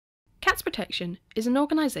Cats Protection is an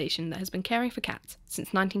organisation that has been caring for cats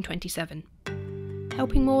since 1927.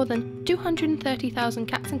 Helping more than 230,000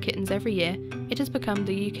 cats and kittens every year, it has become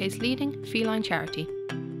the UK's leading feline charity.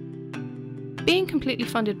 Being completely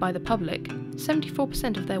funded by the public,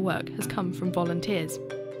 74% of their work has come from volunteers.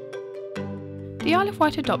 The Isle of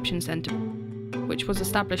Wight Adoption Centre, which was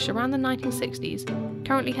established around the 1960s,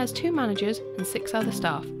 currently has 2 managers and 6 other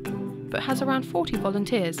staff, but has around 40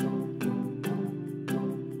 volunteers.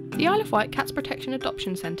 The Isle of Wight Cats Protection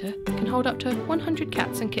Adoption Centre can hold up to 100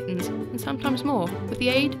 cats and kittens, and sometimes more, with the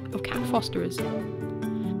aid of cat fosterers.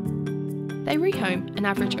 They rehome an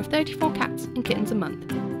average of 34 cats and kittens a month,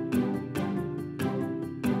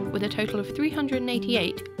 with a total of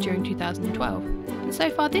 388 during 2012, and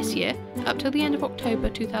so far this year, up till the end of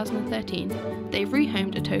October 2013, they've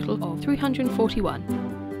rehomed a total of 341.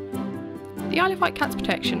 The Isle of Wight Cats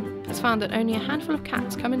Protection has found that only a handful of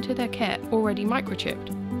cats come into their care already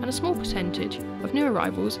microchipped, and a small percentage of new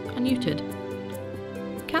arrivals are neutered.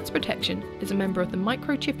 Cats Protection is a member of the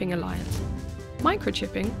Microchipping Alliance.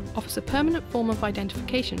 Microchipping offers a permanent form of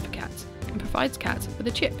identification for cats and provides cats with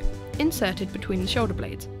a chip inserted between the shoulder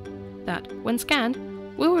blades that, when scanned,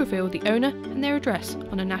 will reveal the owner and their address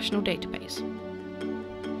on a national database.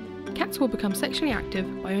 Cats will become sexually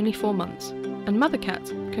active by only 4 months, and mother cats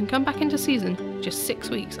can come back into season just 6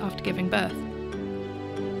 weeks after giving birth.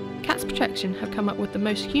 Cats Protection have come up with the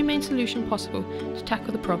most humane solution possible to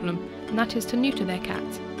tackle the problem, and that is to neuter their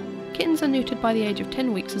cats. Kittens are neutered by the age of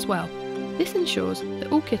 10 weeks as well. This ensures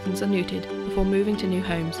that all kittens are neutered before moving to new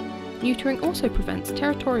homes. Neutering also prevents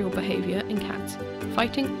territorial behaviour in cats,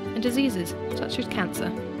 fighting and diseases such as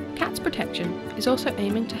cancer. Cats Protection is also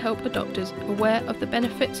aiming to help adopters aware of the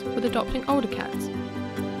benefits with adopting older cats.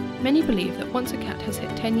 Many believe that once a cat has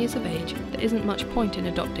hit 10 years of age, there isn't much point in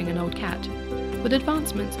adopting an old cat. With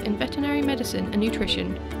advancements in veterinary medicine and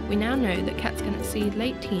nutrition, we now know that cats can exceed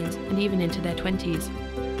late teens and even into their 20s.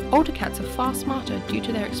 Older cats are far smarter due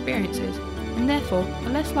to their experiences, and therefore are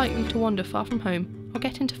less likely to wander far from home or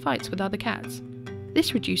get into fights with other cats.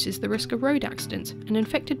 This reduces the risk of road accidents and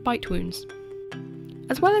infected bite wounds.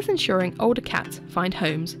 As well as ensuring older cats find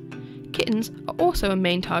homes, kittens are also a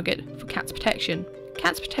main target for Cats Protection.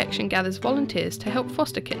 Cats Protection gathers volunteers to help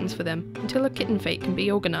foster kittens for them until a kitten fete can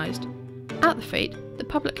be organised. At the fete, the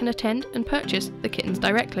public can attend and purchase the kittens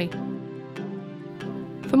directly.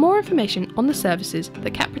 For more information on the services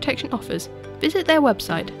that Cat Protection offers, visit their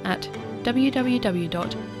website at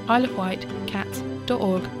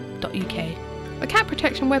www.isleofwightcats.org.uk. The Cat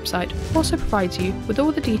Protection website also provides you with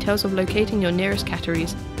all the details of locating your nearest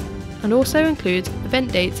catteries, and also includes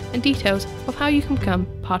event dates and details of how you can become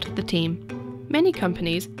part of the team. Many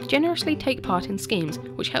companies generously take part in schemes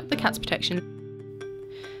which help the Cats Protection.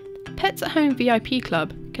 Pets at Home VIP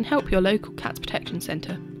Club can help your local Cats Protection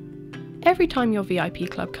Centre. Every time your VIP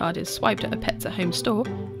Club card is swiped at a Pets at Home store,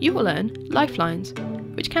 you will earn lifelines,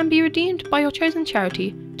 which can be redeemed by your chosen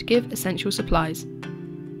charity to give essential supplies.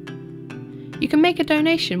 You can make a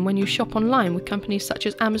donation when you shop online with companies such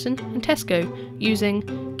as Amazon and Tesco using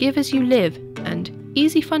Give As You Live and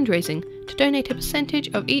Easy Fundraising to donate a percentage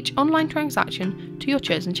of each online transaction to your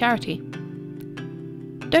chosen charity.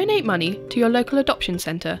 Donate money to your local adoption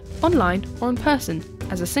centre, online or in person,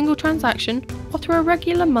 as a single transaction or through a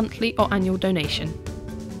regular monthly or annual donation.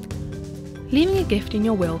 Leaving a gift in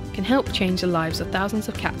your will can help change the lives of thousands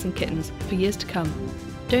of cats and kittens for years to come.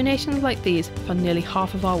 Donations like these fund nearly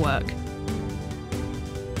half of our work.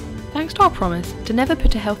 Thanks to our promise to never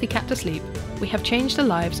put a healthy cat to sleep, we have changed the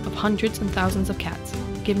lives of hundreds and thousands of cats,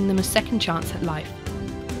 giving them a second chance at life.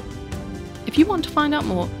 If you want to find out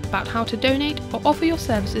more about how to donate or offer your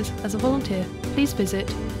services as a volunteer, please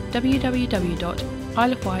visit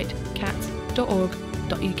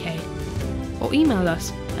www.isleofwightcats.org.uk or email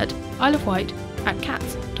us at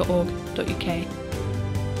isleofwight@cats.org.uk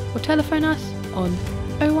or telephone us on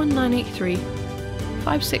 01983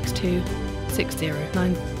 562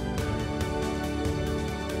 609.